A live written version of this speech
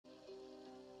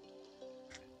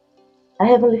Our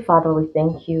Heavenly Father, we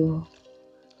thank you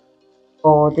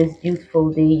for this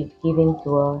beautiful day you've given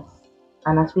to us.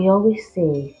 And as we always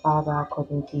say, Father,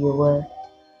 according to your word,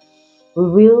 we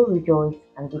will rejoice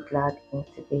and be glad in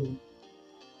today.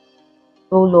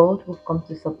 So, Lord, we've come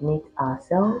to submit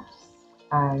ourselves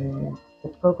and the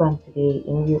program today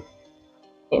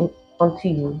unto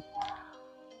you,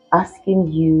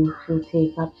 asking you to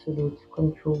take absolute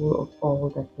control of all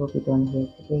that will be done here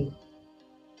today.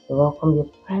 We welcome your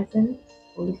presence,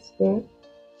 Holy Spirit,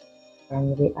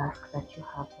 and we ask that you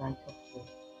have right of way.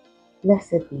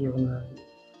 Blessed be your name.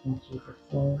 In Jesus'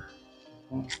 name,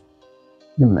 amen.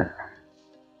 Amen.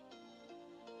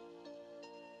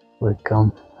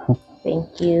 Welcome.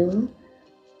 Thank you.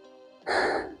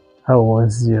 How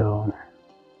was your?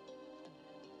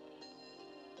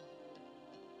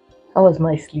 How was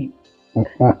my sleep?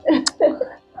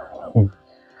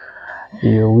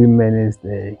 Your Women's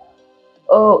Day.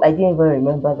 Oh, I didn't even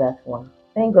remember that one.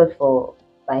 Thank God for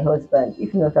my husband.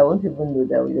 If not, I won't even know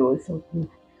that there was something.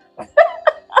 I'm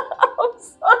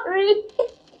sorry.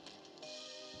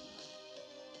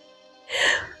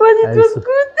 But it was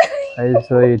good. I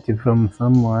saw it from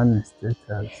someone's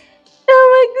status. Oh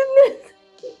my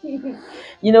goodness.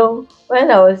 You know,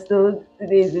 when I was told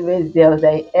today's Women's Day, I was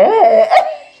like, eh.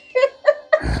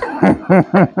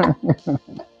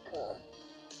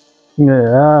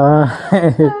 Yeah.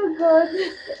 Oh God.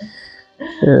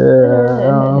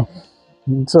 Yeah.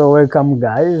 So welcome,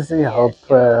 guys. I hope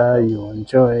you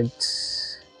enjoyed.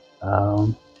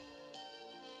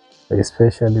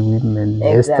 Especially women. Exactly.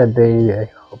 Yesterday, I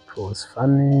hope it was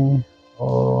funny.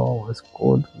 Oh, it was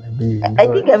good. Maybe you I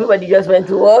think everybody just went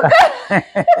to work.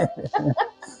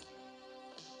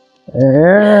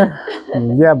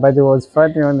 Yeah, but it was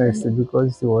funny, honestly,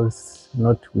 because it was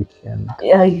not weekend.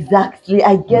 Yeah, exactly.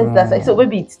 I guess that's right. So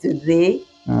maybe it's today.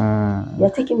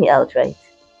 You're taking me out, right?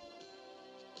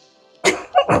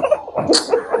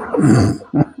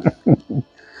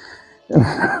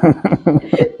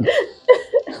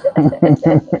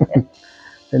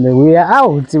 And then we are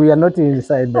out. We are not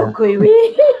inside there. Okay,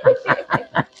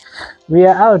 we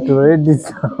are out already.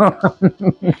 So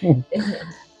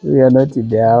we are not in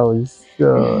the house.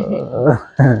 So,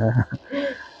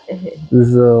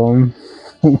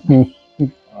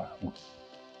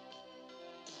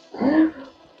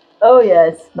 Oh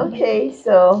yes. Okay,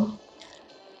 so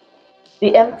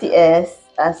the MTS,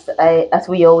 as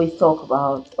we always talk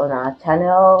about on our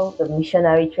channel, the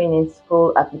missionary training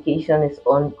school application is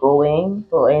ongoing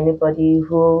for anybody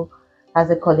who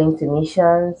has a calling to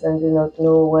missions and do not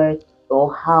know where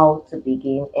or how to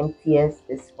begin. MTS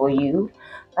is for you.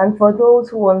 And for those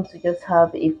who want to just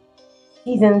have a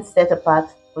season set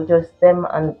apart for just them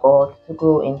and God to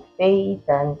grow in faith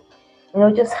and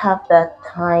just have that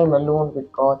time alone with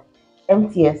God.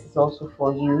 MTS is also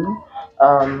for you.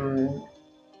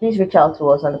 Please reach out to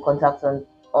us on the contact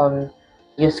on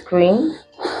your screen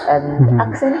and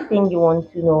ask anything you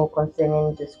want to know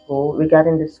concerning the school,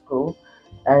 regarding the school.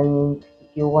 And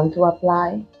if you want to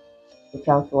apply, reach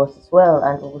out to us as well,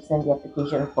 and we will send the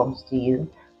application forms to you.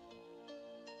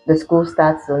 The school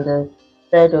starts on the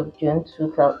 3rd of June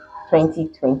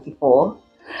 2024,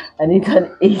 and it's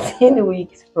an 18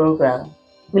 weeks program.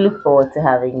 We look forward to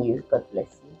having you. God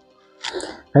bless you.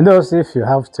 And also, if you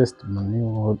have testimony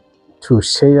or to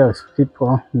share with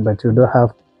people, but you don't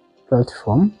have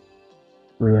platform,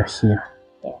 we are here.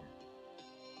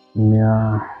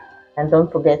 Yeah. And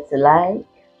don't forget to like,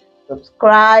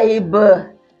 subscribe,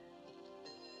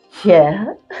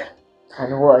 share,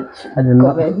 and watch and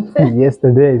comment.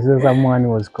 Yesterday, I saw someone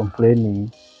was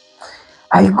complaining.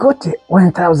 I got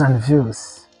 1,000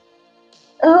 views.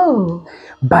 Oh.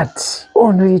 But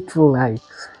only 2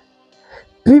 likes.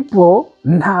 People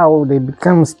now they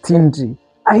become stingy.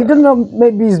 I don't know,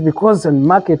 maybe it's because on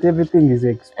market everything is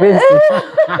expensive.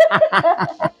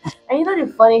 And you know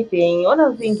the funny thing, one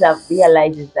of the things I've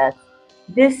realized is that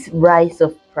this rise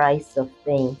of price of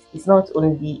things is not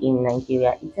only in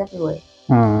Nigeria, it's everywhere.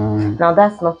 Now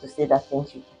that's not to say that things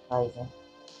should keep rising,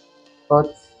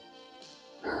 but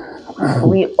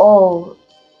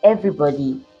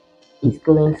everybody is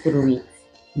going through it.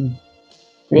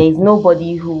 There is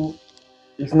nobody who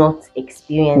is not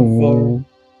experiencing,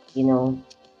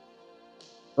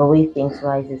 the way things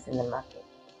rises in the market.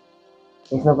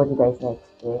 There's nobody that is not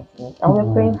experiencing it. And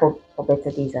we're praying for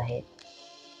better days ahead.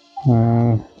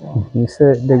 He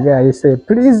said, the guy said,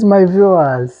 please, my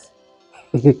viewers,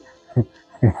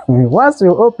 once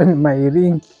you open my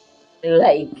link,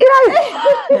 like,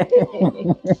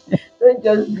 don't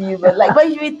just view, but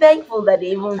you should be thankful that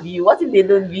they even view. What if they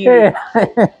don't view?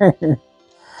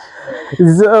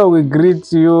 So we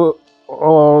greet you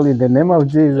all in the name of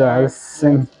Jesus. Yes,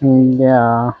 yes.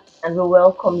 Yeah. And we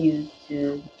welcome you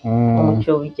to Mm.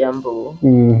 Omuchowi Jumbo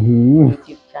Mm-hmm.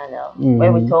 YouTube channel,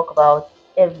 where we Mm-hmm. talk about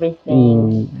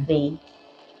everything faith,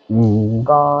 Mm-hmm.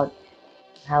 God,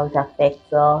 how it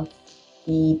affects us,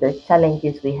 the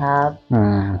challenges we have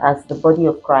Mm-hmm. as the body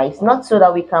of Christ. Not so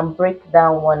that we can break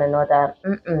down one another.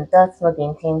 That's not the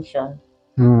intention.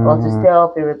 Or to stir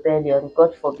up a rebellion,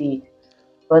 God forbid.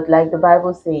 But like the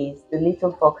Bible says, the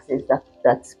little foxes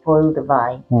that spoil the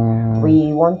vine.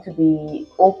 We want to be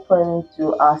open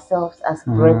to ourselves as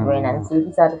brethren and say,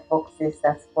 these are the foxes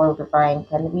that spoil the vine.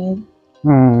 Can we,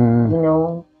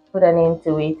 put an end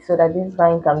to it so that this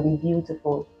vine can be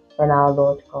beautiful when our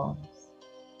Lord comes?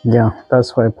 Yeah,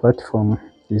 that's why platform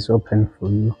is open for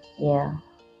you. Yeah.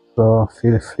 So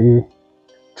feel free,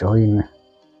 join.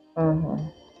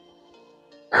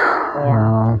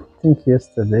 Yeah. I think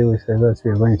yesterday we said that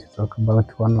we were going to talk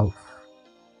about one of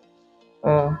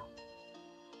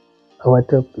our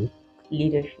topic.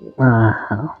 Leadership.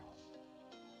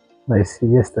 I see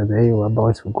yesterday you were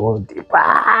about to go deeper.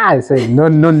 I said, no,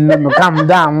 calm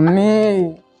down.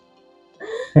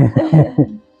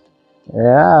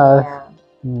 Yeah.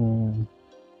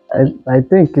 I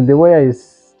think the way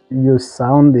you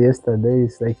sound yesterday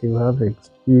is like you have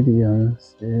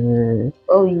experience.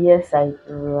 Oh yes, I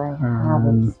do. I have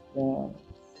experience.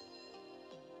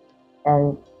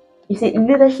 And you see,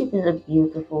 leadership is a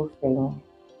beautiful thing.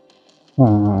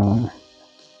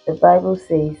 The Bible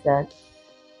says that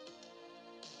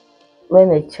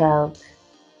when a child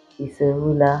is a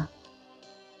ruler,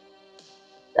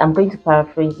 I'm going to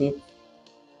paraphrase it.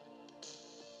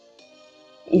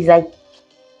 It's like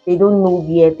they don't know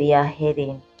where they are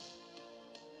heading.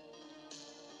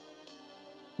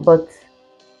 But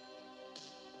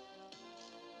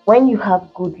when you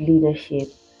have good leadership,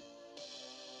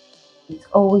 it's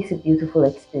always a beautiful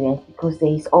experience because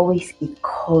there is always a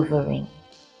covering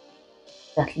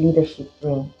that leadership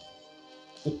brings.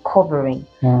 A covering.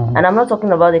 And I'm not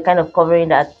talking about the kind of covering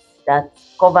that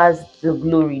covers the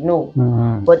glory, no.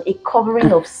 But a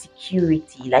covering of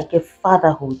security, like a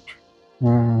fatherhood.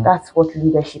 That's what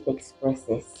leadership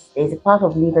expresses. There's a part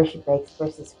of leadership that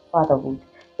expresses fatherhood.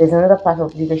 There's another part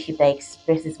of leadership that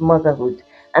expresses motherhood.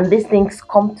 And these things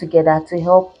come together to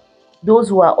help those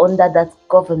who are under that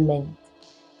government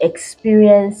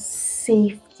experience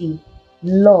safety,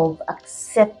 love,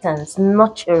 acceptance,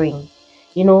 nurturing,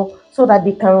 so that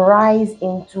they can rise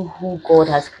into who God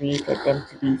has created them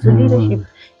to be. So leadership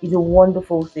is a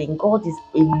wonderful thing. God is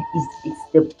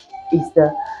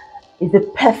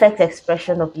the perfect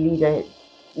expression of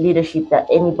leadership that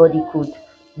anybody could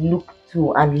look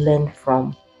to and learn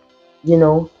from. He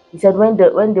said when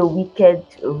the wicked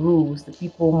rules, the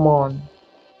people mourn.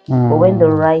 But when the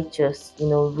righteous,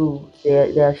 rule,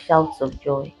 there are shouts of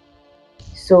joy.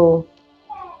 So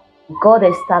God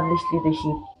established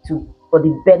leadership for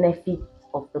the benefit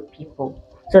of the people,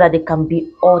 so that there can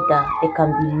be order, there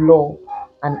can be law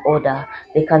and order,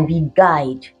 there can be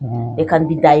guide, there can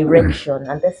be direction,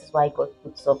 and this is why God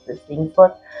puts up these things.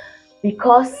 But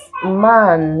because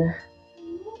man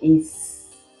is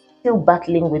still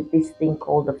battling with this thing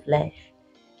called the flesh,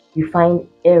 you find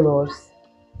errors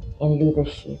in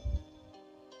leadership.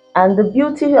 And the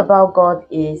beauty about God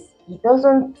is He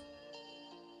doesn't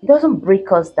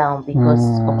break us down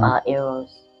because of our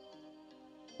errors.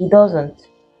 He doesn't.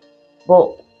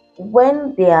 But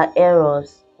when there are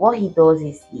errors, what He does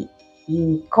is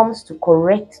He comes to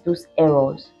correct those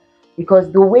errors,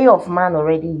 because the way of man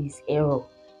already is error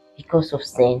because of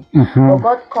sin. But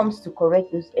God comes to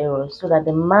correct those errors so that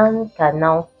the man can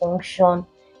now function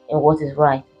in what is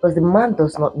right, because the man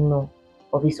does not know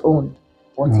of his own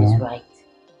what is right.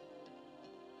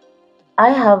 I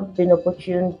have been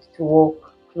opportune to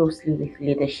work closely with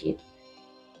leadership,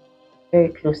 very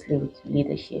closely with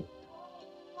leadership.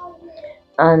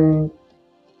 And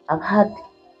I've had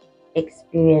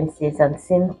experiences and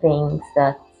seen things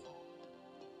that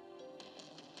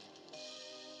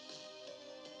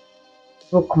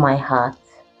broke my heart,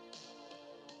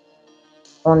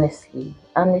 honestly.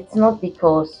 And it's not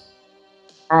because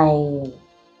I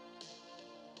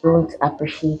don't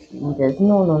appreciate leaders.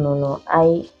 No.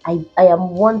 I am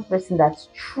one person that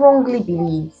strongly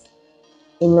believes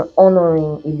in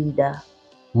honoring a leader.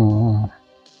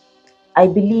 I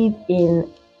believe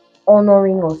in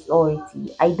honoring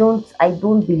authority. I don't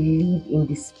believe in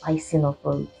despising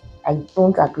authority. I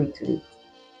don't agree to it.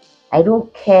 I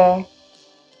don't care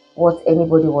what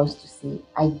anybody wants to say.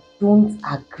 I don't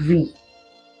agree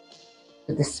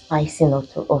to despising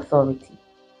authority.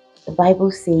 The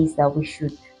Bible says that we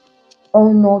should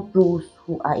honor those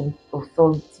who are in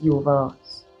authority over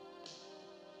us.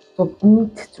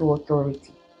 Submit to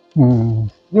authority. Mm.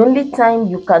 The only time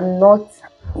you cannot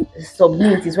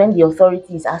submit is when the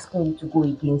authority is asking you to go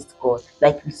against God,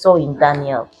 like we saw in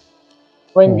Daniel.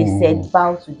 When they said,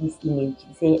 bow to this image,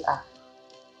 he said,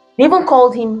 They even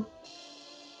called him,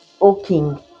 O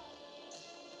king.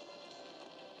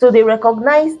 So they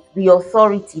recognized the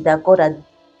authority that God had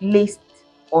placed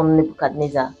on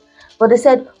Nebuchadnezzar. But they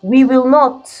said, we are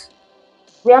not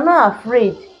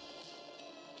afraid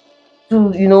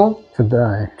to, To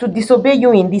die. to disobey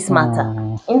you in this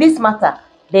matter. In this matter,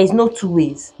 there is no two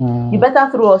ways. You better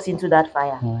throw us into that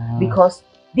fire, because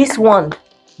this one,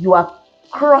 you are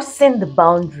crossing the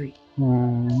boundary.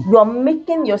 You are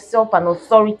making yourself an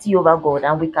authority over God,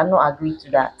 and we cannot agree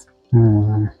to that. We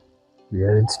are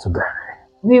ready to die.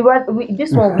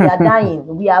 This one, we are dying.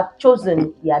 We have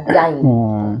chosen, we are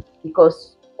dying.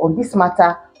 Because on this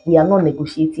matter, we are not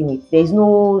negotiating it. There is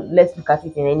no, let's look at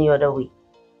it in any other way.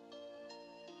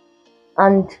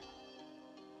 And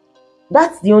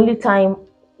that's the only time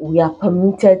we are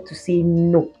permitted to say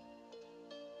no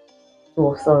to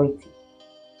authority.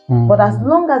 But as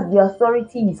long as the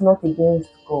authority is not against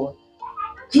God,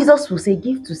 Jesus will say,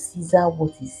 give to Caesar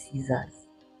what is Caesar's.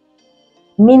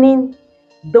 Meaning,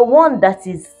 the one that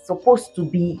is supposed to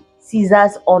be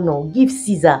Caesar's honor, give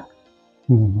Caesar.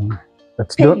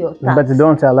 But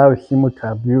don't allow him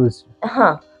to abuse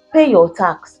you. Pay your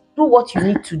tax. Do what you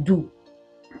need to do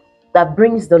that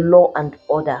brings the law and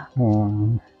order.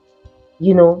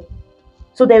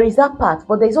 So there is that part,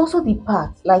 but there's also the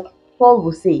part, like Paul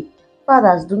will say,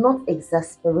 fathers, do not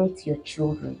exasperate your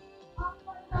children.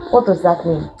 What does that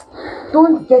mean?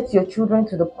 Don't get your children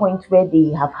to the point where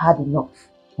they have had enough.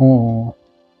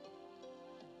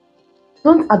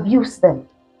 Don't abuse them.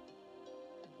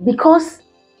 Because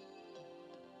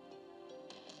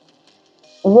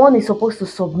one is supposed to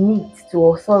submit to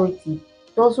authority,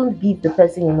 doesn't give the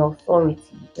person in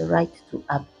authority the right to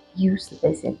abuse the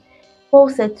person. Paul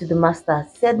said to the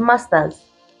masters, masters,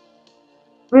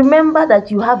 remember that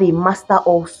you have a master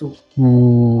also,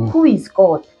 who is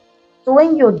God. So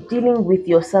when you're dealing with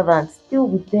your servants, deal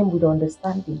with them with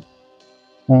understanding.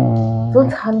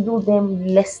 Don't handle them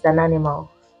less than animals.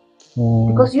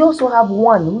 Because you also have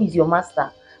one who is your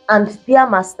master and their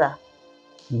master.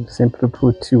 Simply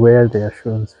put, you wear their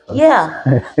shoes first. Yeah.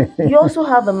 You also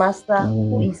have a master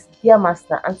who is their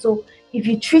master. And so if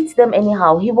you treat them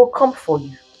anyhow, he will come for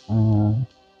you.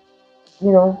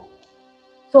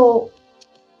 So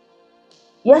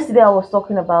yesterday I was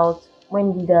talking about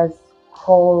when leaders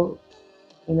call,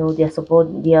 their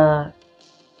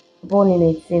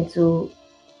subordinates into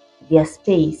their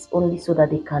space only so that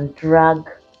they can drag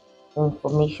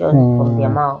information from their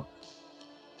mouth.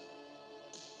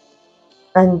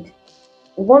 And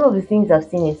one of the things I've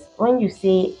seen is when you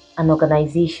say an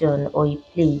organization or a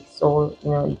place or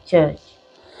a church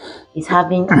is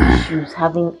having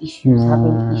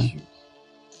issues,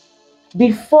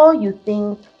 before you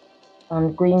think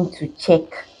I'm going to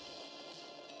check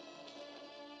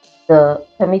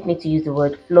permit me to use the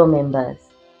word, floor members,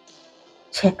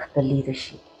 check the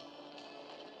leadership.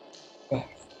 Yes.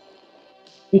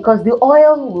 Because the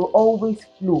oil will always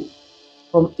flow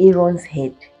from Aaron's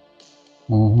head.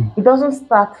 It doesn't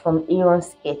start from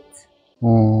Aaron's head.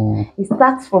 It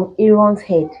starts from Aaron's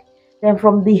head. Then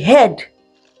from the head,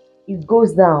 it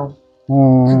goes down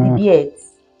to the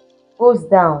beards, goes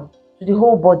down to the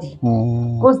whole body,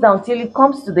 goes down till it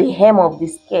comes to the hem of the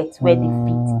skirt where the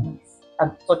feet is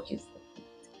and touches the feet.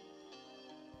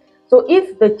 So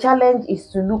if the challenge is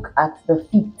to look at the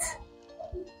feet,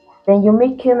 then you're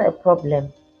making a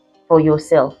problem for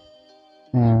yourself.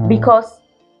 Because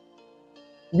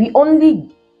we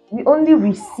only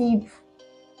receive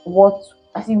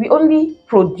we only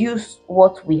produce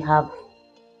what we have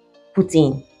put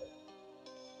in.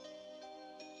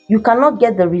 You cannot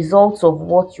get the results of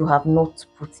what you have not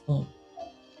put in.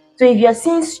 So if you're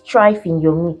seeing strife in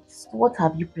your midst, what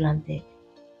have you planted?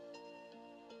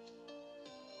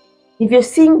 If you're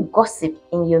seeing gossip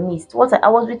in your midst, I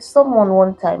was with someone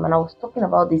one time and I was talking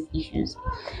about these issues,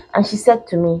 and she said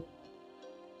to me,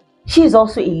 she is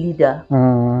also a leader,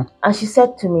 and she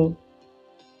said to me,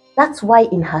 that's why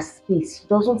in her space, she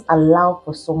doesn't allow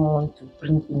for someone to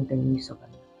bring in the news of her.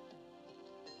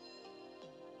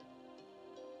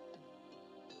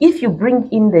 If you bring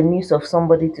in the news of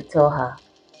somebody to tell her,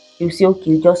 she'll say,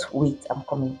 okay, just wait, I'm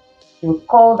coming. She'll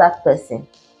call that person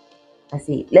and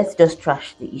say, let's just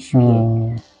trash the issue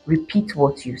here. Repeat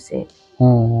what you said.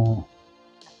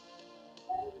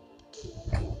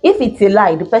 If it's a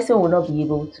lie, the person will not be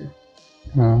able to.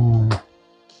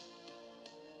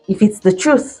 If it's the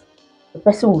truth, the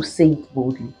person will say it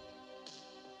boldly.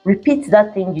 Repeat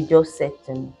that thing you just said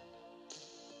to me.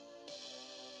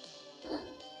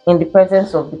 in the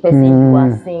presence of the person you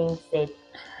are saying said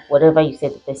whatever you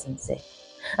said the person said.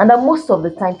 And that most of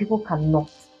the time people cannot.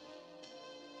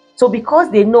 So because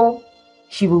they know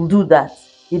she will do that,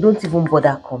 they don't even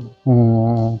bother coming.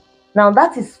 Now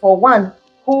that is for one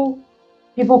who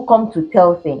people come to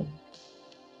tell things.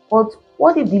 But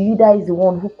what if the leader is the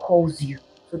one who calls you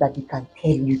so that they can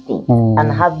tell you things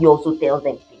and have you also tell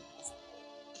them things?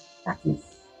 That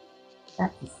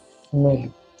is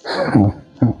smelly.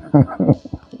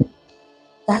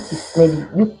 That is smelly.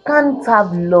 You can't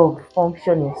have love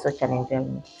function in such an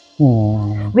environment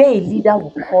where a leader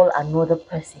will call another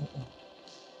person in.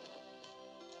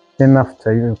 Then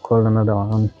after you call another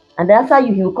one. And then after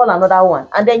you, he will call another one.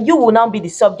 And then you will now be the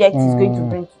subject he's going to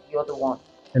bring to the other one.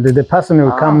 And then the person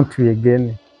will come to you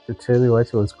again to tell you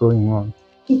what was going on.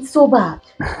 It's so bad.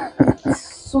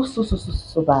 It's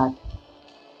so bad.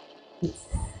 It's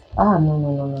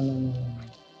no.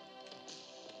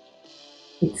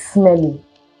 It's smelly.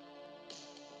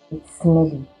 It's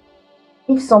smelly.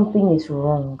 If something is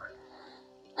wrong,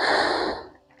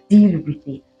 deal with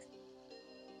it.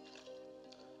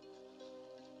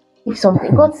 If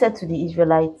something, God said to the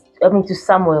Israelites, to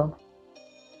Samuel,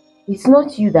 it's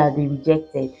not you that they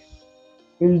rejected.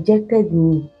 They rejected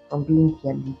me from being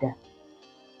their leader.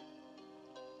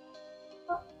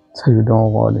 So you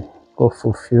don't worry. Go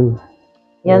fulfill.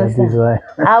 You understand?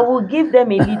 I will give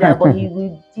them a leader, but he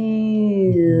will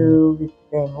deal with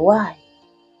them. Why?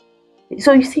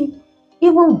 So you see,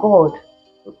 even God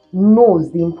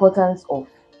knows the importance of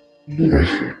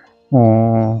leadership.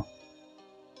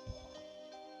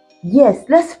 Yes,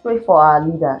 let's pray for our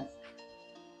leaders.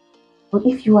 But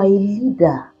if you are a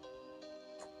leader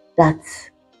that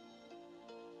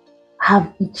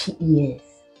have itchy ears,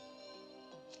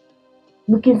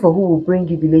 looking for who will bring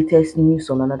you the latest news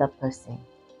on another person,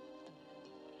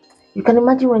 you can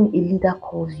imagine when a leader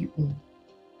calls you in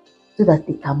so that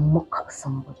they can mock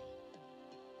somebody.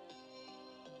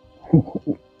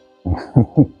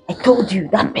 I told you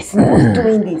that person was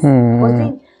doing this.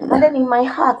 And then in my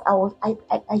heart,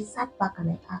 I sat back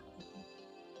and I asked,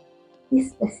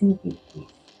 this person did this.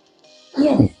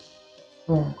 Yes.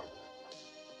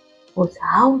 But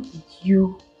how did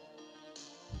you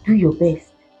do your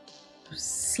best to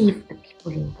save the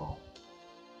people involved?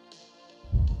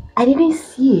 I didn't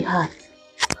see a heart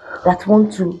that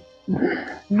want to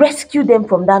rescue them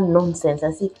from that nonsense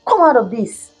and say, come out of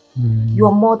this. You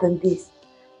are more than this.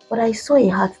 But I saw a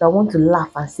heart that want to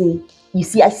laugh and say, you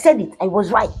see, I said it. I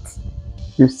was right.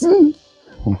 You see?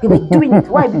 They were doing it.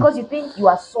 Why? Because you think you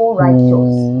are so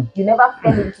righteous. You never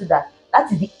fell into that. That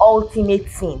is the ultimate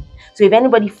sin. So if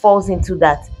anybody falls into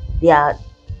that, they are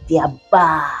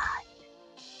bad.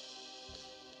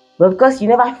 But because you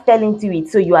never fell into it,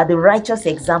 so you are the righteous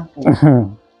example.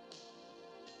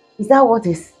 Is that what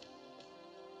is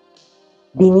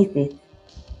beneath it?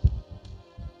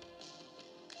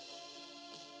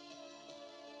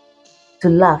 To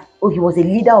laugh. Oh, he was a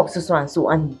leader of so and so,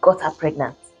 and he got her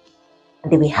pregnant.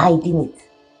 And they were hiding it.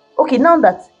 Okay, now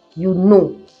that you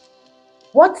know,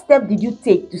 what step did you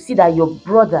take to see that your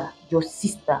brother, your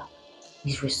sister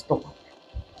is restored?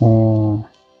 You're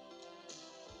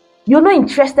not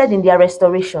interested in their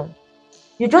restoration.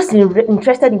 You're just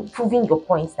interested in proving your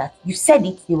points that you said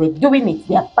it, they were doing it,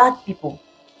 they are bad people.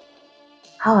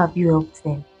 How have you helped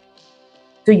them?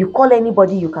 So you call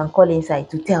anybody you can call inside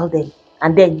to tell them,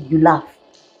 and then you laugh.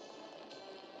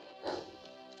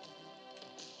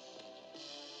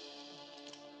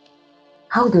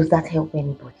 How does that help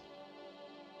anybody?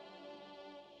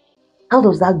 How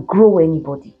does that grow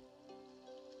anybody?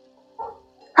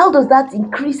 How does that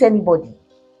increase anybody?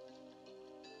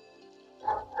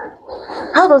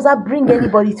 How does that bring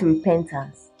anybody to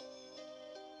repentance?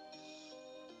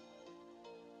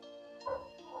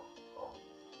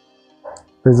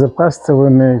 There's a pastor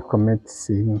when they commit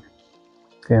sin,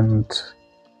 and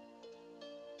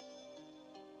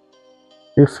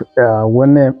if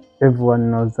when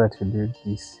everyone knows that you did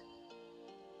this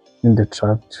in the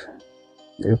church,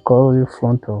 they call you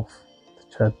front of the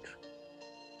church,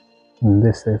 and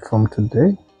they say, from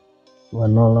today, you will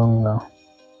no longer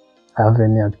have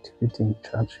any activity in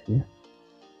church here.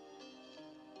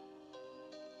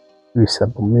 We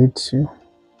submit you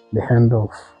the hand of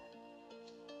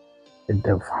the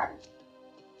devil.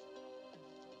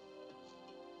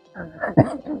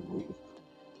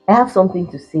 I have something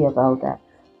to say about that.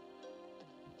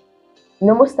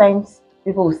 Most times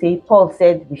people will say, Paul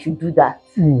said we should do that.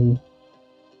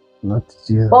 Not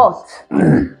Jesus. But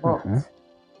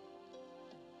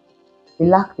they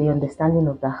lack the understanding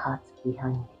of the heart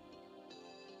behind it.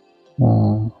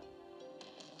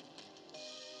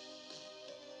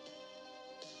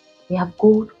 They have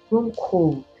grown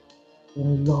cold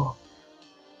in love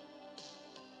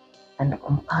and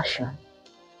compassion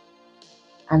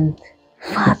and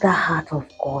Father heart of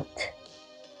God.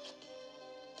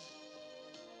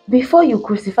 Before you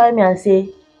crucify me and say,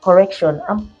 correction,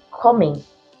 I'm coming.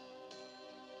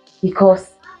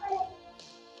 Because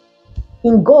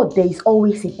in God, there is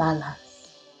always a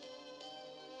balance.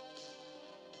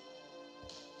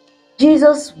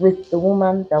 Jesus with the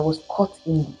woman that was caught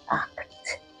in the act.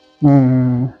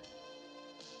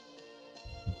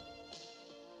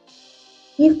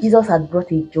 If Jesus had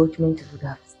brought a judgment, he would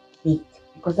have stayed,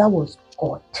 because that was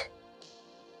God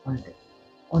on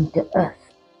the earth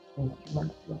in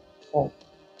human form.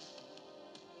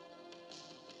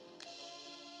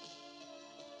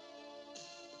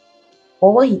 But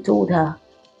what he told her,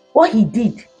 what he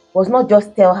did was not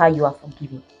just tell her you are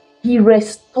forgiven. He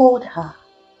restored her.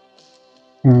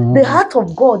 The heart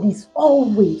of God is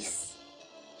always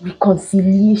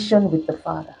reconciliation with the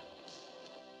Father.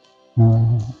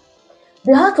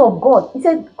 The heart of God, he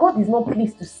said, God is not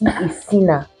pleased to see a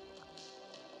sinner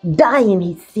die in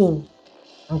his sin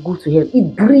and go to hell.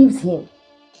 It grieves him.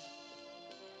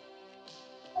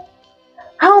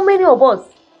 How many of us,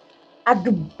 at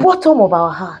the bottom of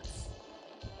our hearts,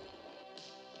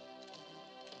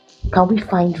 can we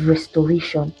find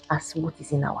restoration as what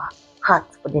is in our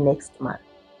heart for the next man?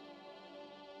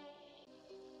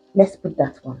 Let's put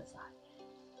that one aside.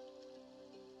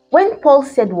 When Paul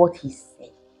said what he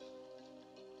said,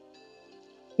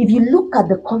 if you look at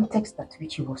the context at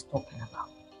which he was talking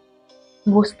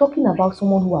about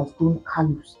someone who has grown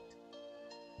calloused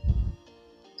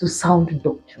to sound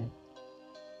doctrine.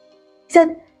 He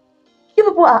said, you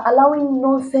people are allowing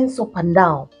nonsense up and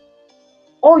down.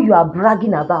 All you are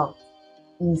bragging about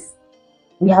is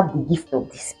we have the gift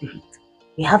of the Spirit.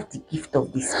 We have the gift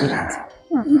of the Spirit.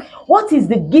 What is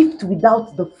the gift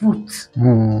without the fruit?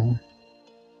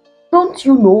 Don't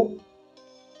you know?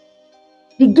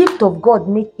 The gift of God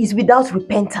is without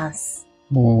repentance.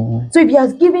 So if he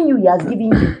has given you, he has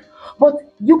given you.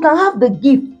 But you can have the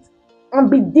gift and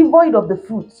be devoid of the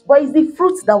fruits. But it's the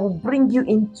fruits that will bring you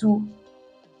into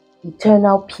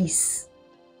eternal peace,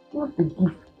 not the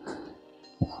gift.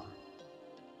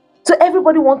 So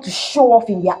everybody wants to show off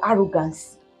in their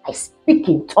arrogance. I speak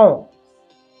in tongues.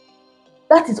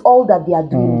 That is all that they are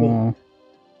doing there.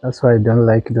 That's why I don't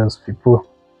like those people.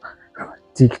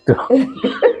 TikTok.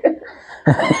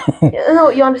 No,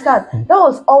 you understand? That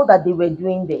was all that they were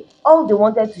doing there. All they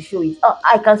wanted to show is, oh,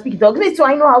 I can speak in tongues. Me too,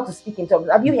 I know how to speak in tongues.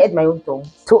 Have you heard my own tongues?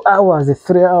 2 hours,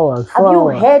 3 hours, 4 Have you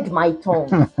hours. heard my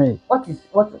tongues?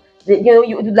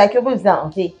 You like your voice down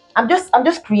and say, I'm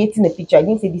just creating a picture. I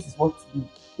didn't say this is what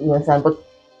you understand, but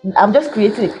I'm just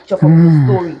creating a picture from the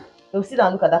story. They'll sit down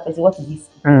and look at that person. What is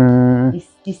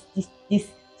this? This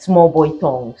small boy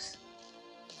tongues.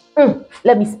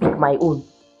 Let me speak my own.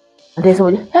 And then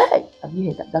somebody, hey, have you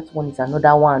heard that? That one is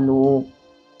another one. No.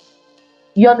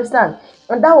 You understand?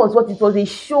 And that was what it was, a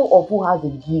show of who has a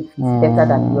gift better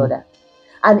than the other.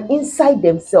 And inside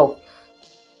themselves,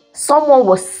 someone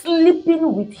was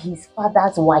sleeping with his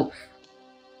father's wife.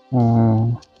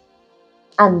 And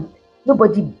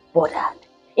nobody bothered.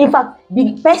 In fact,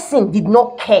 the person did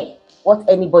not care what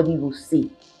anybody will say.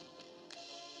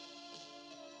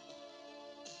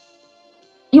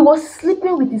 He was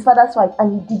sleeping with his father's wife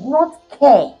and he did not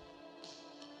care.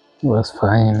 It was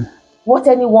fine. What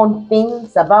anyone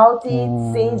thinks about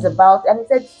it, says about it. And he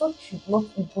said, such should not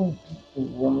even be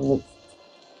in your midst.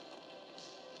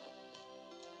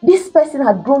 This person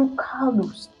had grown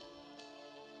callous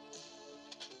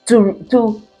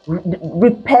to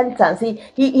repentance.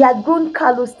 He had grown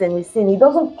callous in his sin. He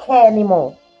doesn't care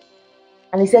anymore.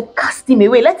 And he said, cast him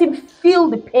away. Let him feel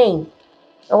the pain.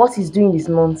 And what he's doing is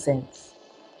nonsense.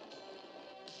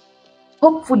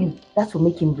 Hopefully, that will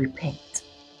make him repent.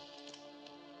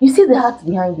 You see the heart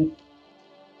behind it.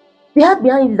 The heart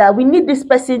behind it is that we need this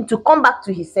person to come back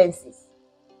to his senses.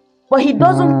 But he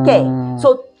doesn't care.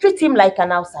 So treat him like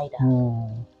an outsider.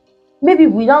 Maybe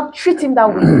if we don't treat him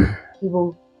that way, he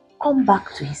will come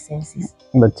back to his senses.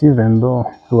 But even though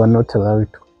we were not allowed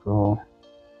to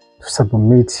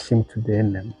submit him to the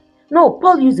enemy. No,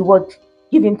 Paul used the word,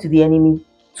 give him to the enemy,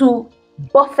 to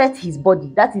buffet his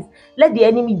body. That is, let the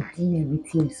enemy deal with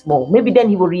him small. Maybe then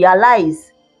he will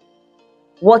realize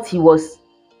what he was,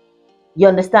 you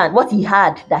understand, what he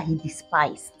had that he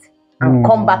despised, and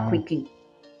come back quickly.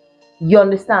 You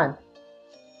understand?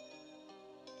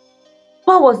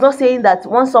 Paul was not saying that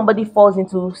once somebody falls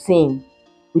into sin,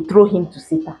 we throw him to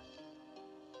Satan.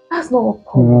 That's not what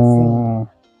Paul was saying.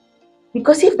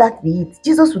 Because if that be it,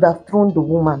 Jesus would have thrown the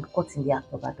woman caught in the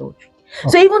act of adultery.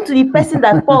 So even to the person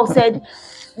that Paul said,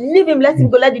 leave him, let him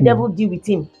go, let the devil deal with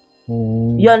him.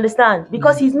 You understand?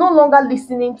 Because he's no longer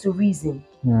listening to reason.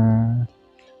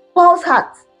 Paul's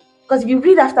heart, because if you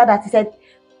read after that, he said,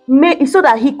 so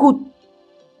that he could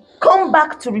come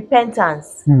back to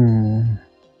repentance.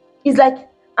 It's like,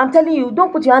 I'm telling you,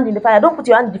 don't put your hand in the fire, don't put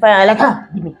your hand in the fire. Like,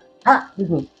 give me, give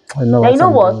me. Now you know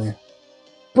what?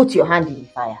 Put your hand in the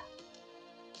fire.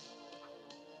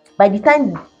 By the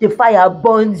time the fire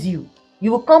burns you,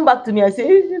 you will come back to me and say,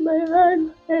 hey, my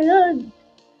hand.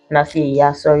 And I'll say,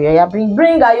 yeah, sorry, yeah, bring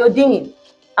iodine.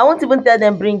 I won't even tell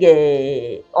them bring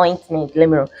a ointment. Let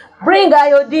me know. Bring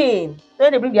iodine. So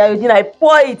when they bring the iodine, I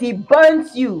pour it. It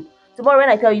burns you. Tomorrow when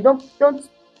I tell you, don't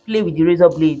play with the razor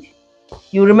blade.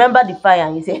 You remember the fire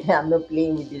and you say, I'm not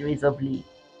playing with the razor blade.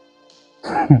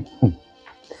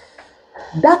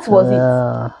 That was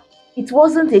it. It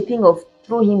wasn't a thing of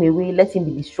throw him away, let him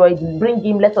be destroyed, bring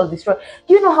him, let us destroy.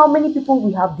 Do you know how many people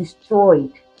we have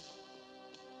destroyed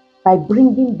by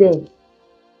bringing them,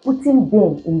 putting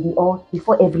them in the earth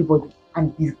before everybody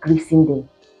and disgracing them?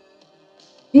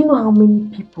 Do you know how many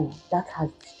people that has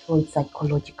destroyed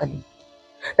psychologically,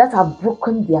 that have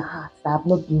broken their hearts, that have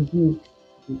not been healed?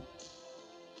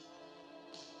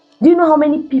 Do you know how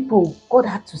many people God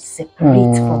had to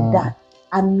separate from that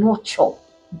and nurture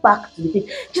back to the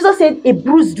faith? Jesus said, a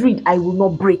bruised reed I will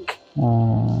not break.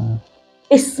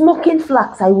 A smoking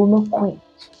flax I will not quench.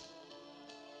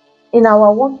 And I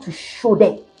want to show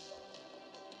them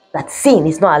that sin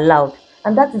is not allowed.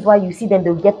 And that is why you see them,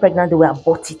 they'll get pregnant, they will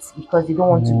abort it because they don't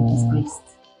want to be disgraced.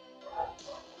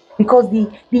 Because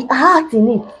the heart in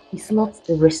it is not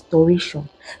the restoration.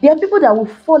 There are people that will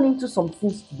fall into some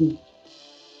things today.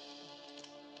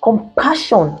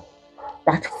 Compassion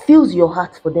that fills your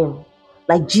heart for them,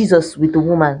 like Jesus with the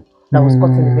woman that was caught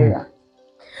in the very act.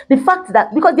 The fact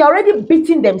that, because they're already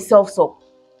beating themselves up.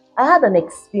 I had an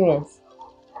experience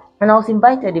and I was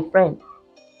invited a friend.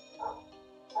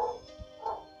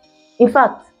 In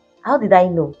fact, how did I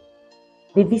know?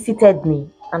 They visited me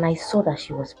and I saw that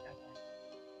she was pregnant.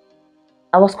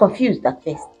 I was confused at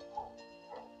first.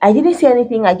 I didn't say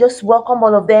anything. I just welcomed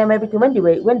all of them, everything.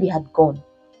 When they had gone,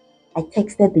 I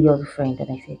texted the other friend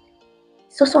and I said,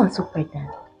 so and so pregnant.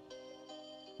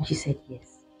 And she said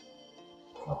yes.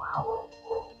 I said, wow.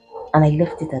 And I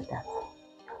left it at that.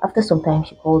 After some time,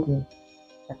 she called me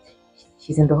that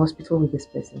she's in the hospital with this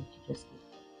person. She just left.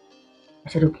 I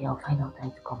said, okay, I'll find out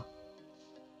time to come.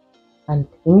 And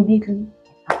immediately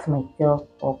I packed myself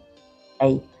up.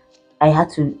 I had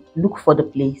to look for the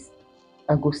place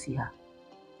and go see her.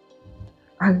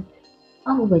 And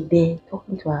while we were there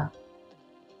talking to her,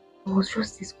 there was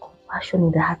just this compassion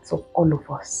in the hearts of all of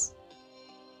us.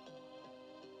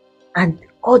 And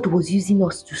God was using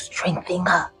us to strengthen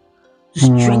her.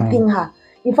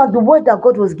 In fact, the word that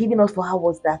God was giving us for her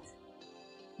was that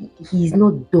He is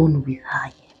not done with her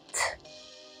yet.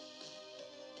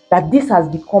 That this has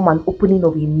become an opening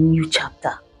of a new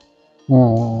chapter.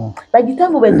 By the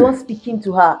time we were done speaking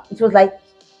to her, it was like,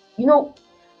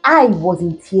 I was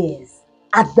in tears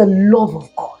at the love of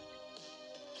God.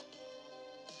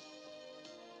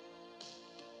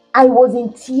 I was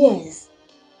in tears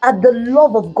at the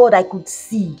love of God I could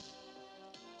see.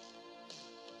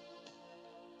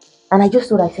 And I just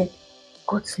thought, I said,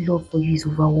 God's love for you is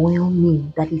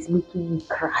overwhelming, that is making me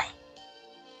cry.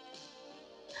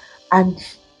 And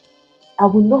I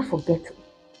will not forget,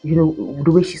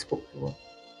 the way she spoke to us.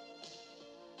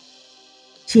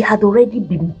 She had already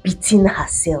been beating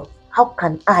herself. How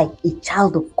can I, a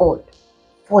child of God,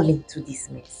 fall into this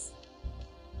mess?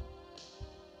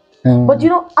 But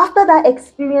after that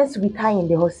experience with her in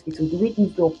the hospital, the way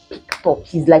this girl picked up,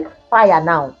 she's like fire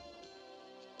now.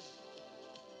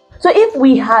 So if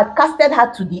we had casted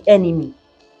her to the enemy,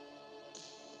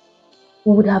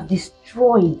 we would have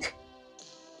destroyed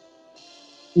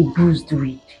a bruised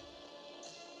reed.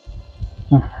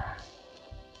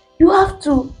 You have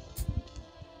to,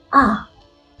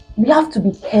 we have to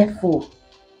be careful.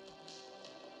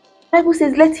 The Bible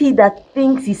says, let he that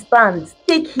thinks he stands,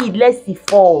 take heed lest he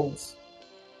falls.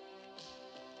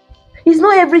 It's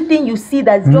not everything you see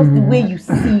that's just the way you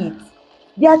see it.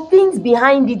 There are things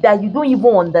behind it that you don't even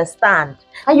understand.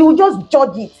 And you will just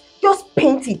judge it, just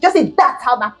paint it, just say that's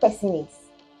how that person is.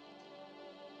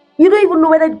 You don't even know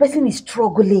whether the person is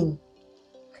struggling.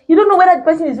 You don't know whether the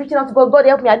person is reaching out to God. God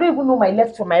help me. I don't even know my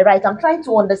left from my right. I'm trying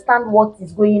to understand what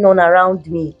is going on around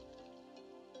me.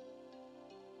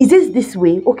 Is it this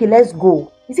way? Okay, let's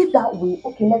go. Is it that way?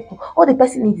 Okay, let's go. All the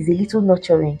person needs is a little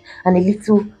nurturing and a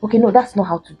little, okay, no, that's not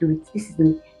how to do it. This is the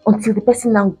way. Until the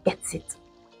person now gets it.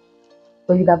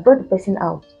 But you'd have brought the person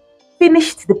out,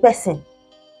 finished the person,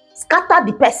 scattered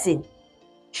the person,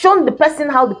 shown the person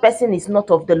how the person is not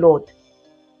of the Lord.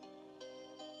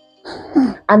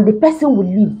 And the person will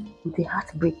live with a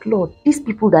heartbreak. Lord, these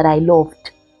people that I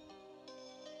loved,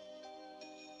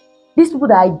 these people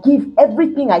that I give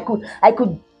everything I could, I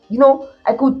could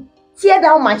tear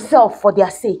down myself for their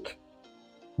sake.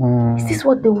 Is this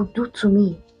what they will do to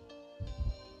me?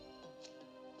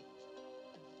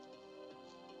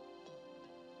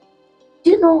 Do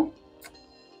you know,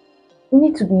 we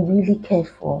need to be really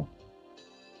careful.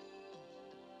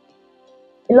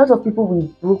 A lot of people will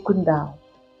broken down.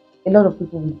 A lot of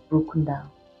people will broken down.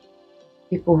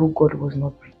 People who God was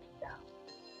not breaking down.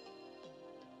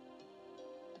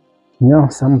 Yeah,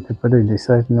 some people they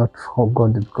decide not for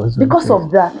God because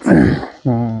of that.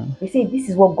 They say this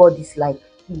is what God is like.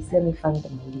 Please let me find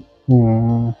them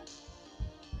away.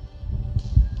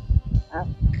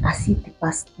 As if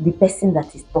the person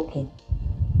that is talking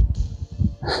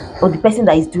or the person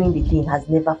that is doing the thing has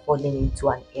never fallen into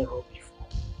an error before.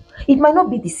 It might not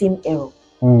be the same error,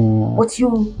 but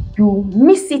you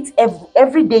miss it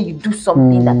every day. You do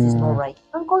something that is not right,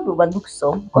 and God overlooks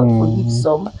some, God forgives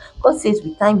some. God says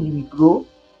with time He will grow.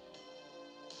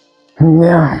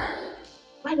 Yeah.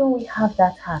 Why don't we have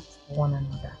that heart for one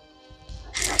another?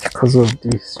 Because of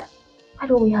this. Why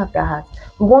don't we have that heart?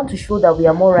 We want to show that we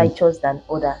are more righteous than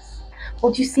others.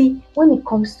 But you see, when it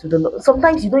comes to the Lord,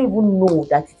 sometimes you don't even know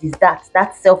that it is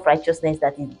that self-righteousness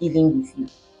that is dealing with you.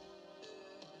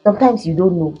 Sometimes you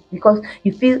don't know because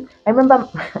you feel. I remember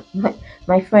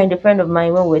my friend, a friend of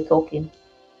mine, when we were talking,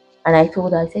 and I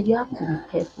told her, I said, you have to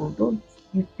be careful. Don't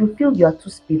you feel you are too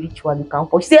spiritual, you can't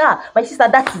fall. She said, my sister,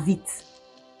 that is it.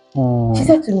 She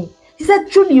said to me, she said,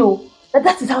 truly,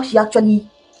 that is how she actually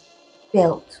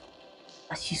felt.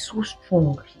 That she's so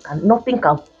strong. Nothing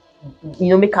can,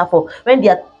 make her fall. When they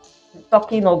are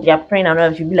talking or they are praying and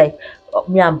all, she'll be like, oh,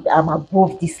 me, I'm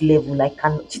above this level. Like,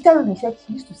 she tells me, she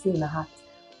used to say in her heart,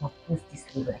 I'm above this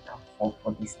level. I can fall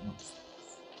for this nonsense.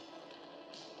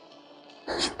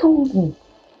 She told me,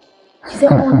 she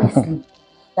said, honestly,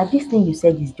 that this thing you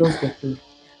said is just the thing.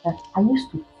 That I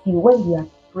used to feel when we are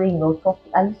praying or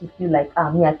talking, I used to feel like,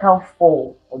 I can't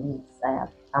fall for this.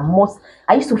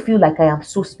 I used to feel like I am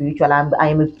so spiritual. I'm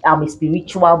a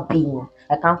spiritual being.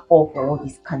 I can't fall for all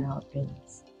these carnal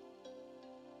things.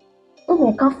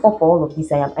 I can't fall for all of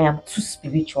this. I am too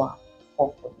spiritual to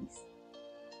fall for this.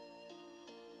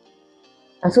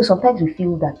 And so sometimes we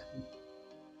feel that way.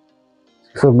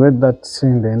 Forget that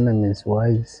seeing the enemy is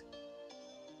wise.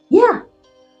 Yeah.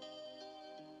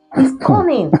 He's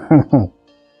cunning.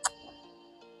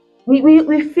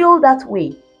 we feel that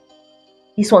way.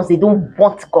 These ones, they don't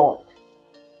want God.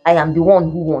 I am the one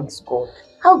who wants God.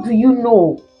 How do you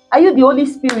know? Are you the Holy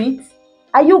Spirit?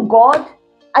 Are you God?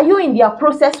 Are you in their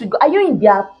process with God? Are you in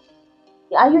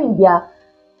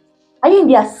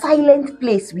their silent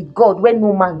place with God where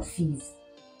no man sees?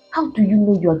 How do you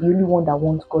know you are the only one that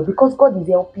wants God? Because God is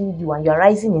helping you and you are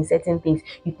rising in certain things.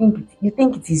 You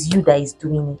think it is you that is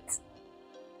doing it.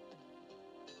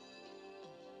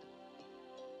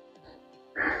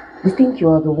 You think you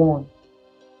are the one.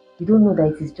 You don't know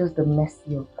that it is just the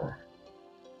mercy of God.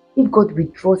 If God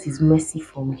withdraws His mercy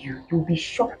from you, you'll be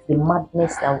shocked the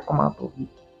madness that will come out of you.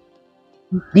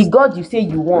 The God you say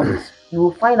you want, you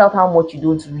will find out how much you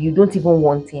don't even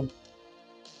want Him.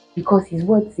 Because His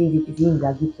word says it is Him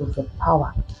that gives us the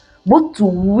power, both to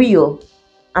will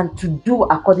and to do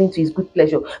according to His good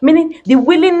pleasure. Meaning the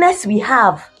willingness we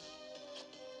have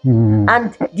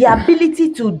and the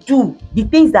ability to do the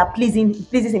things that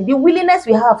pleases Him. The willingness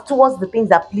we have towards the things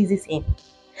that pleases Him.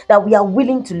 That we are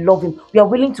willing to love Him, we are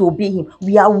willing to obey Him,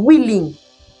 we are willing.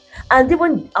 And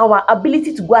even our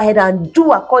ability to go ahead and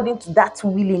do according to that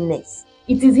willingness,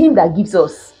 it is Him that gives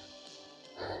us.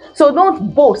 So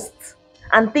don't boast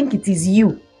and think it is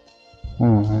you.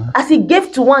 As He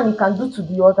gave to one, He can do to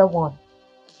the other one.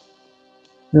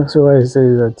 That's why I say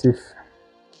that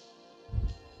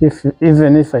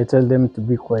even if I tell them to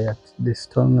be quiet, the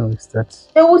stone will start.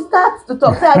 They will start to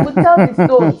talk. So I will tell the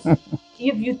stones.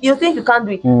 If you think you can't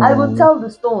do it, I will tell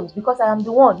the stones because I am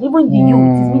the one. Even the you,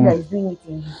 it is me that is doing it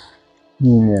in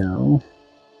you.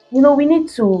 Yeah.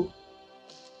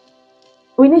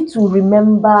 We need to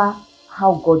remember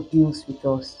how God deals with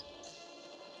us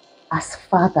as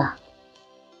father,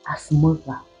 as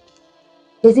mother.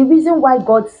 There's a reason why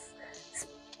God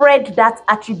spread that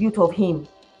attribute of Him.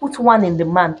 Put one in the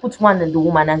man, put one in the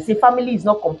woman, and say family is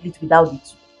not complete without the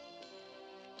two.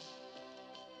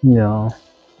 Yeah.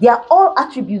 They are all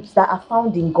attributes that are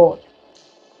found in God.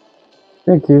 I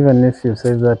think even if you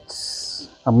say that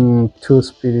I'm too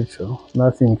spiritual,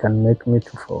 nothing can make me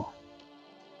to fall.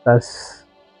 That's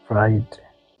pride.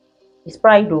 It's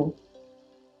pride though.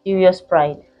 Serious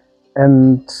pride.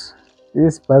 And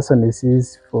this person is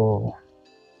easy for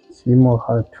him or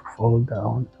her to fall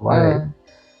down. Why?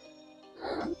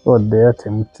 God they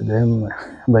attempt them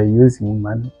by using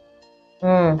money,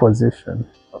 position.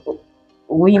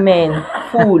 Women,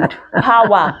 food,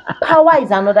 power. Power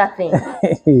is another thing.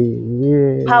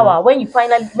 Yeah. Power. When you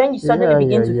suddenly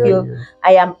begin to feel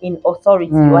I am in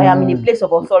authority, or I am in a place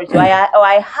of authority, or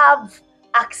I have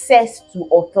access to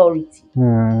authority.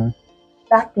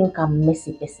 That thing can mess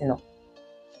a person up.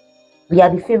 We are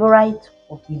the favorite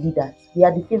of the leaders. We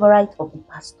are the favorite of the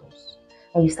pastors.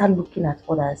 And you start looking at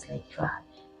others like trash.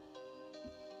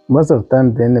 Most of the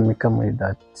time, the enemy come with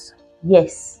that.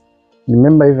 Yes.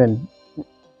 Remember, even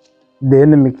the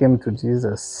enemy came to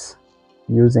Jesus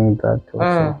using that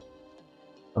also.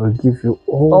 I'll give you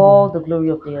all the glory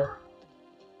of the earth.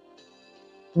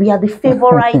 We are the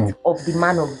favorite of the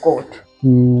man of God.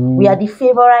 We are the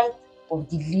favorite of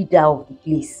the leader of the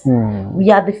place.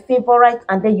 We are the favorite,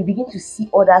 and then you begin to see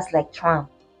others like tramp.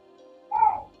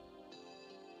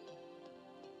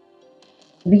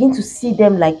 You begin to see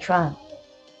them like tramp.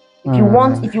 If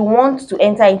you want to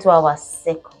enter into our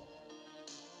circle,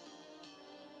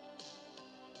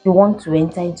 you have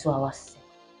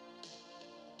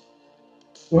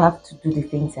to do the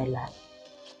things I like.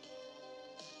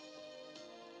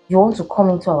 You want to come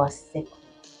into our circle,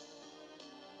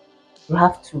 you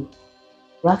have to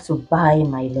buy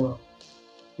my love.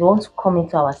 You want to come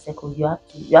into our circle, you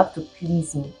have to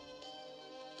please me.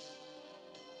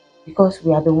 Because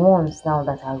we are the ones now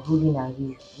that are ruling and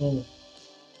reigning.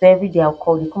 So every day I'll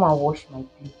call you, come and wash my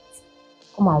plate.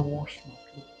 Come and wash my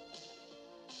plate.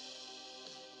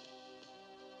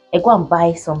 I go and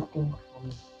buy something for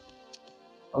me.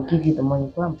 I'll give you the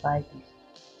money. Go and buy this.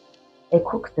 I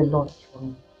cook the lunch for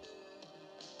me.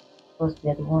 Because we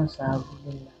are the ones that are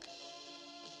ruling now.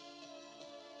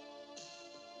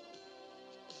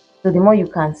 So the more you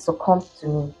can succumb to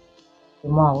me, the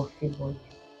more I will favor you.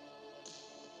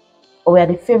 Or we are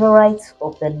the favorites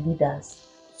of the leaders.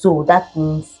 So that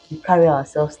means we carry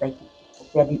ourselves like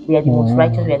we are the most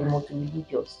righteous, we are the most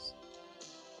religious.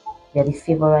 We are the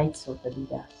favorites of the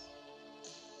leaders.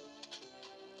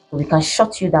 So we can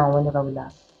shut you down whenever we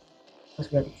like.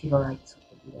 Because we are the favorites of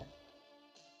the leaders.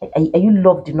 Are you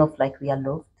loved enough like we are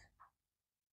loved?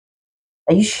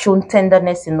 Are you shown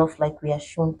tenderness enough like we are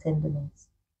shown tenderness?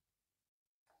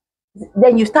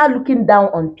 Then you start looking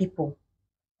down on people.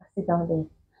 Sit down there.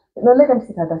 No, let them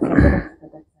sit at that side. Let them sit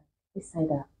at that side. This side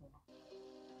up.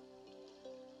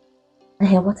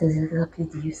 What exactly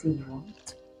do you say you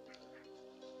want?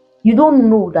 You don't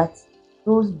know that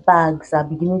those bags are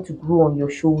beginning to grow on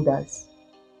your shoulders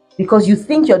because you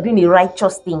think you're doing a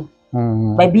righteous thing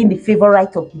by being the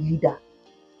favorite of the leader.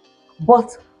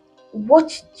 But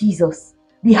watch Jesus.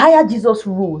 The higher Jesus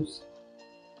rose,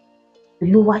 the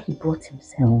lower he brought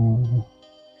himself.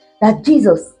 That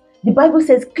Jesus, the Bible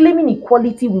says, claiming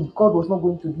equality with God was not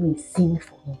going to be a sin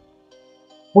for him.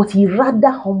 But he rather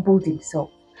humbled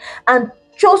himself and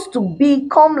chose to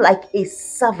become like a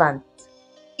servant,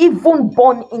 even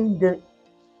born in the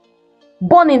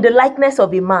likeness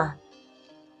of a man.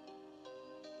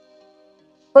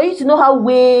 For you to know how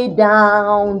way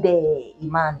down there a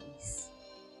man is.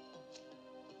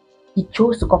 He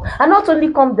chose to come. And not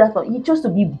only come that, he chose to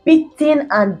be beaten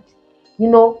and,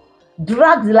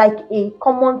 dragged like a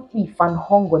common thief and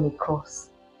hung on a cross.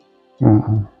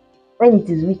 When it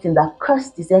is written that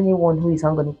cursed is anyone who is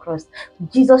hung on a cross,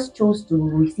 Jesus chose to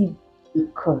receive a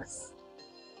curse.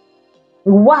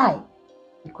 Why?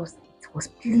 Because it was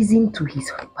pleasing to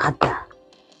his Father.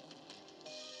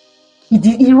 He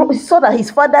saw that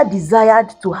his Father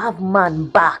desired to have man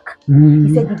back.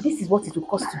 He said, if this is what it will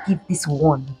cost to give this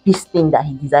thing that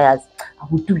he desires, I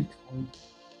will do it for him.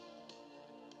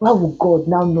 Why would God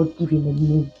now not give him a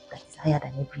name that is higher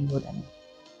than every other name?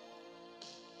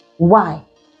 Why?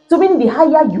 So meaning the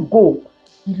higher you go,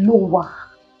 the lower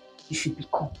you should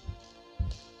become.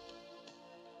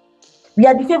 We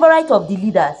are the favorite of the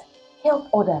leaders. Help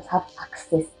others have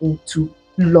access into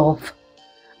love,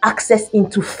 access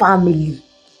into family,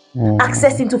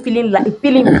 access into feeling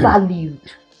valued,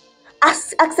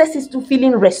 access into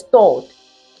feeling restored.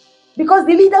 Because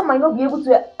the leader might not be able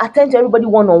to attend to everybody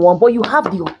one-on-one, but you have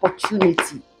the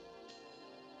opportunity.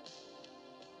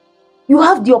 You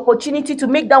have the opportunity to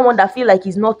make that one that feel like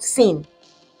he's not seen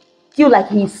feel like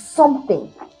he's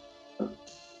something.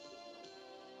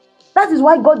 That is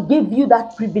why God gave you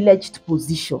that privileged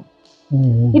position.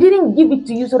 He didn't give it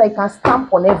to you so that you can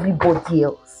stamp on everybody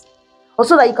else, or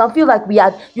so that you can feel like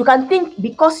you can think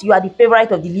because you are the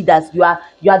favorite of the leaders, you are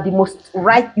the most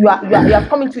right, you have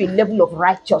come into a level of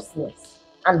righteousness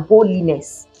and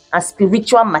holiness and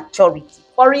spiritual maturity.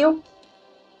 For real?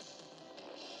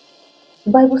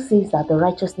 The Bible says that the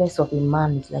righteousness of a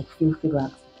man is like filthy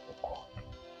rags before God.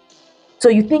 So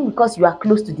you think because you are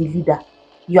close to the leader,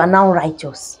 you are now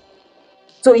righteous.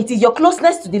 So it is your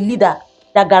closeness to the leader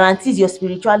that guarantees your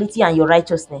spirituality and your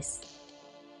righteousness.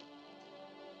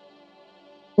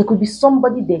 There could be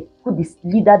somebody there who this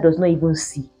leader does not even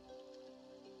see,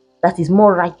 that is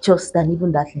more righteous than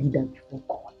even that leader before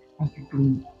God, and you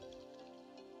don't know.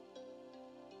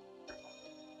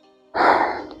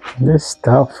 This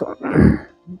stuff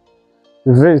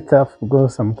is very tough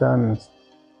because sometimes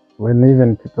when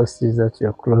even people see that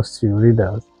you're close to your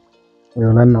leaders, they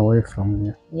run away from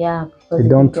you. Yeah, They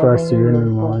don't trust you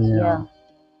anymore. Yeah.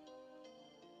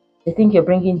 They think you're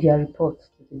bringing their report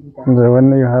to the leader. And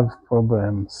when you have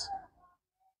problems,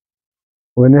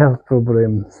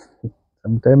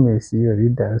 sometimes you see your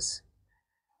leaders,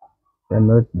 they're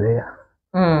not there.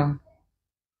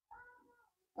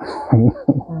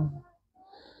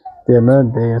 They're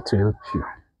not there to help you.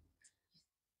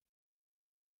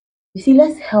 You see,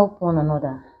 let's help one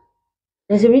another.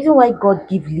 There's a reason why God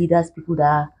gives leaders people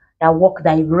that work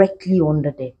directly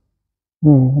under them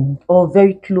or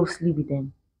very closely with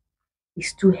them.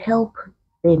 Is to help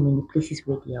them in the places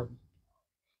where they are weak.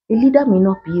 A leader may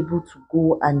not be able to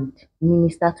go and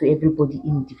minister to everybody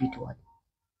individually,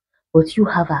 but you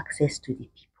have access to the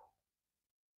people.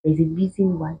 There's a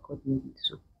reason why God made it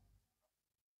so.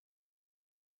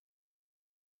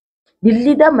 The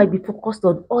leader might be focused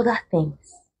on other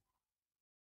things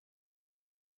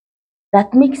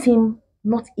that makes him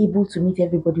not able to meet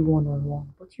everybody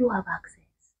one-on-one, but you have access.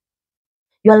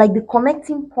 You are like the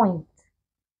connecting point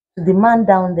to the man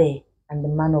down there and the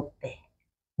man up there.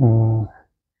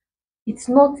 It's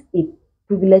not a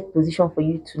privileged position for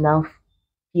you to now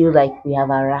feel like we have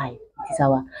arrived. It is there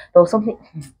was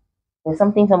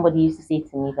something somebody used to say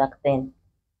to me back then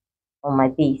on my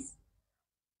base.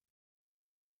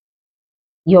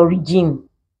 Your regime.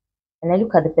 And I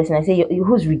look at the person, I say,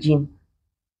 whose regime?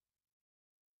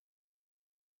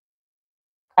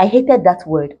 I hated that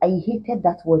word. I hated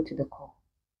that word to the core.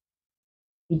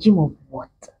 Regime of what?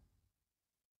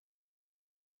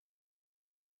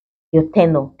 Your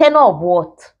tenor. Tenor of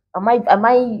what? Am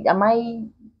I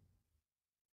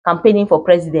campaigning for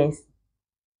presidency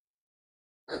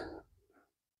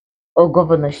or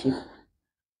governorship?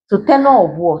 So tenor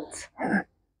of what?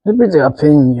 Maybe they are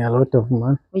paying you a lot of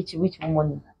money. Which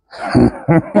money?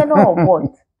 Tenor of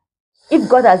what? If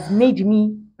God has made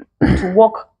me to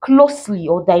work closely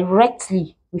or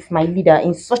directly with my leader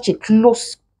in such a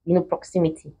close,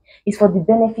 proximity, it's for the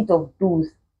benefit of those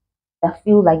that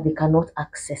feel like they cannot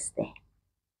access them.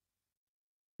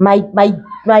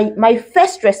 My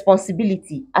first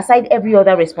responsibility, aside every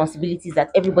other responsibilities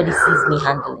that everybody sees me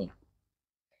handling,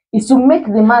 is to make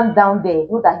the man down there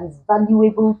know that he's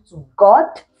valuable to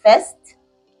God first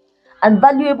and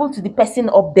valuable to the person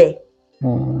up there.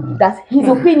 That his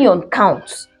opinion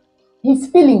counts, his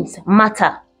feelings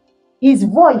matter, his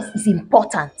voice is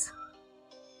important.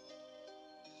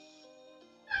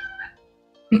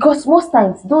 Because most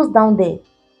times those down there,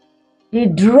 they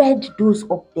dread those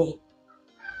up there.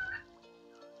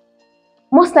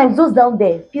 Most times those down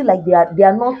there feel like they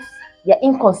are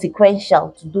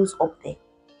inconsequential to those up there.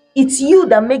 It's you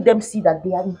that make them see that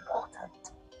they are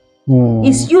important.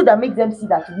 It's you that make them see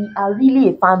that we are really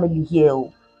a family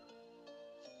here.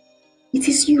 It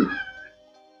is you.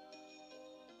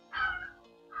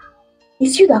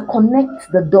 It's you that connects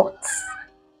the dots.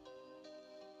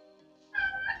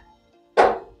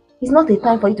 It's not a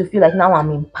time for you to feel like now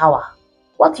I'm in power.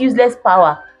 What useless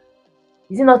power?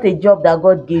 Is it not a job that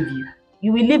God gave you?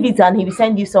 You will leave it and he will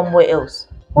send you somewhere else.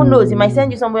 Who knows? He might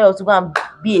send you somewhere else to go and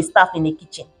be a staff in the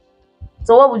kitchen.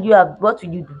 So what will you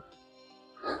do?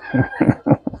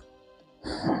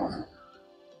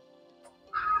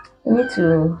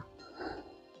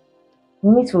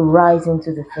 We need to rise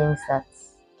into the things that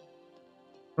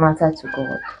matter to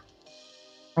God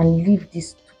and leave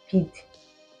this stupid,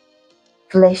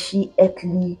 fleshy,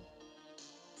 earthly,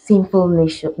 sinful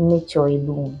nature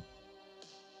alone.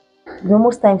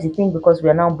 Most times you think because we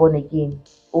are now born again,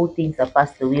 all things are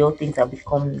passed away, all things are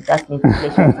become. That means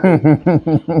flesh.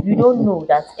 You don't know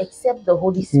that except the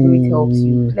Holy Spirit helps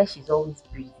you, flesh is always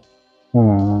breathing.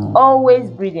 Always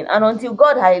breathing. And until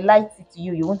God highlights it to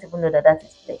you, you won't even know that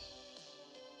is flesh.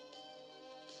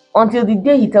 Until the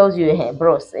day he tells you, hey,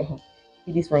 bros, see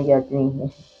this one you are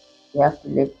doing, you have to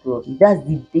let go of it. That's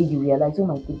the day you realize, oh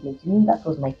my goodness, you mean that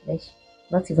was my flesh,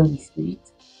 not even the spirit?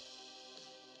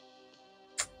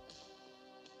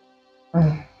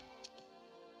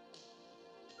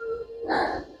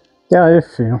 Yeah, I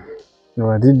feel. you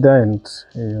are leader and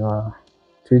you are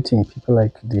treating people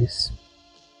like this,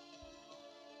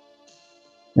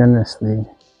 honestly,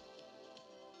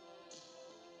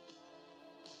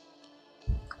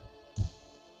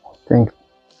 think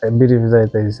I believe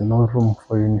that there is no room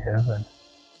for you in heaven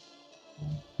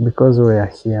because we are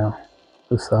here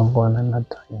to serve one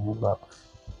another in love.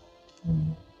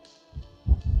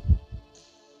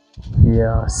 We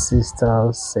are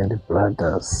sisters and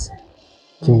brothers,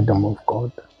 kingdom of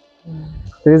God.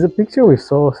 There is a picture we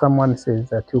saw, someone says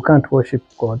that you can't worship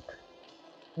God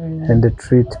and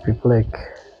treat people like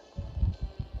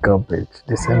garbage at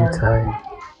the same time.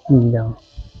 Yeah.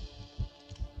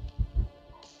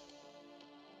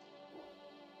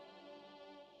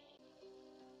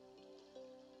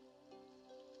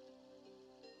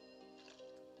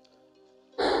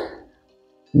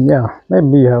 Yeah,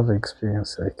 maybe you have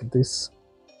experience like this.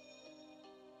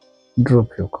 Drop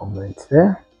your comments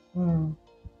there.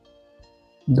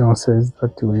 Don't say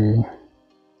that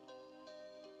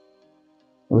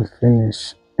we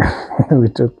finish. We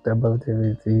talked about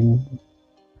everything.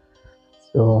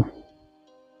 So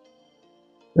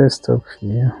let's stop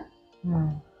here.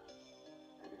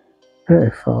 Pray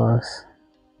for us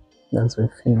as we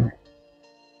finish.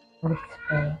 Let's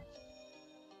pray.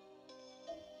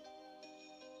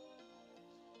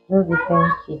 Lord, we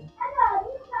thank you.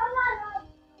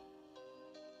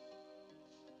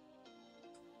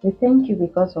 We thank you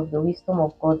because of the wisdom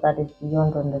of God that is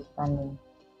beyond understanding.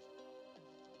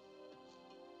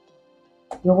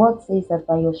 Your word says that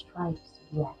by your stripes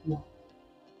we are healed.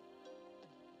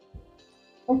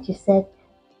 What you said,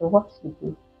 the works you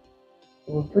do,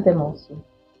 you will do them also.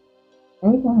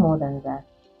 And even more than that.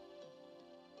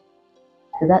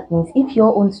 So that means if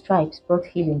your own stripes brought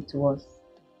healing to us,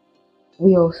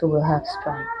 we also will have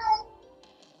stripes.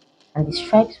 And the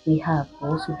stripes we have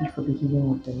will also be for the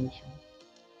healing of the nation.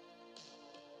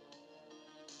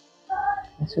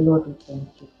 And so, Lord, we thank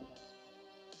you for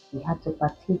that. We had to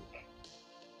partake.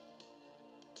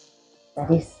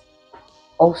 That is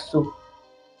also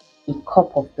a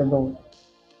cup of the Lord,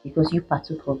 because you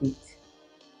partook of it.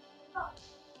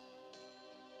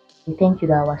 We thank you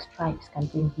that our stripes can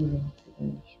bring healing to the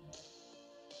nation.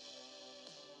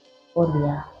 What we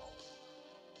ask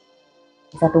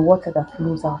is that the water that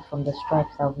flows out from the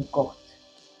stripes that we got,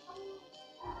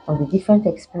 from the different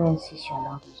experiences you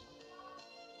allowed us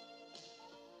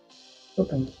to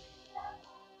open it.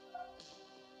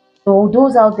 So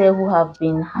those out there who have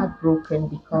been heartbroken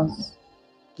because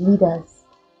leaders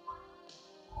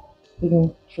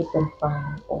didn't treat them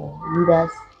fine, or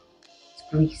leaders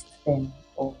disgraced them,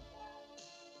 or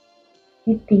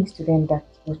did things to them that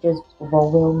was just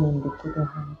overwhelming, they couldn't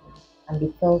handle, and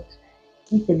they felt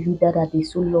if the leader that they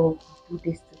so love do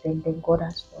this to them, then God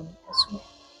has done it as well.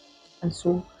 And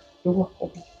so they walk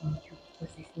away from you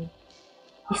because they say,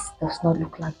 this does not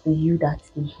look like the you that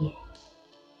they hear.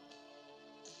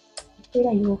 I pray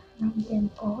that you will find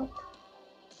them, God,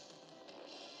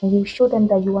 and you will show them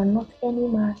that you are not any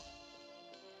man,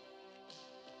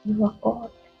 you are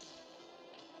God.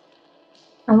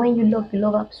 And when you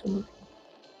love absolutely.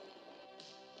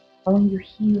 And when you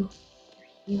heal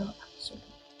absolutely.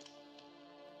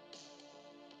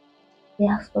 They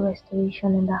ask for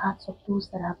restoration in the hearts of those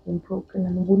that have been broken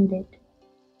and wounded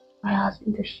by our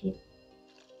leadership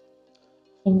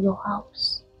in your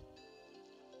house.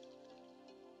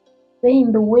 Where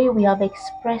in the way we have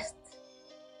expressed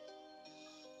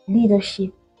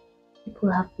leadership,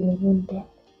 people have been wounded,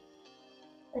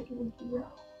 that you will heal.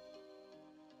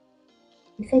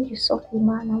 You said you sought a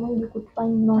man, and when you could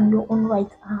find none, your own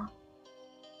right arm.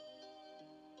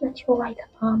 Let your right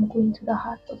arm go into the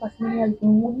hearts of as many as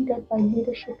been wounded by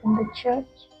leadership in the church.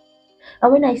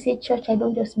 And when I say church, I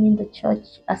don't just mean the church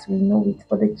as we know it,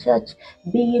 but the church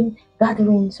being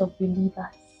gatherings of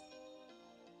believers.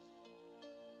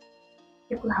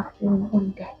 People have been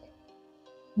wounded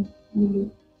in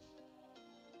healing.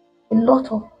 A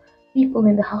lot of people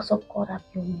in the house of God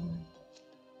have been wounded.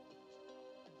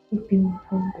 They've been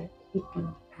wounded, they've been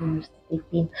bruised,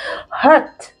 they've been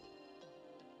hurt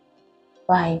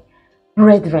by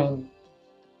brethren.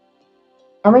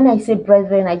 And when I say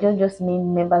brethren, I don't just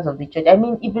mean members of the church. I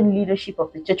mean even leadership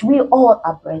of the church. We all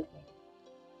are brethren.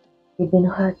 They've been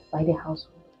hurt by the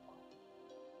household.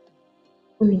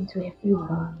 Go into every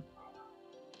wound.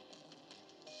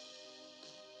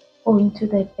 Go into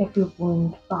that every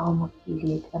wound, balm of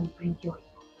Gilead, and bring your healing.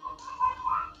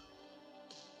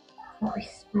 Holy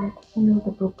Spirit, heal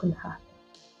the broken heart.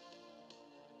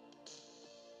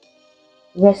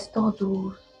 Restore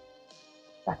those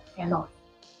that fell off.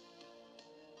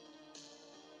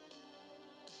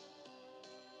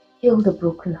 Heal the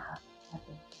broken heart,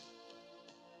 Father.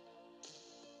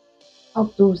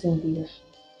 Help those in leadership.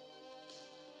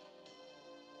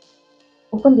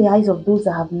 Open the eyes of those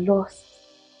that have lost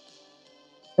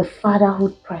the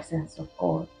fatherhood presence of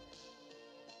God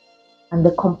and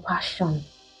the compassion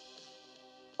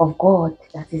of God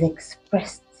that is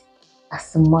expressed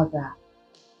as a mother.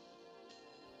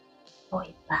 Pour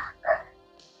it back,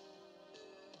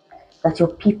 that your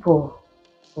people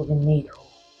will be made whole.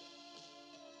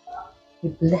 We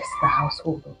bless the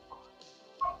household of God.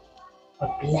 We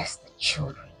bless the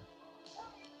children.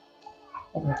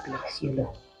 And we bless you,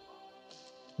 Lord.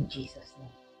 In Jesus'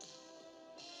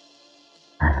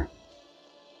 name.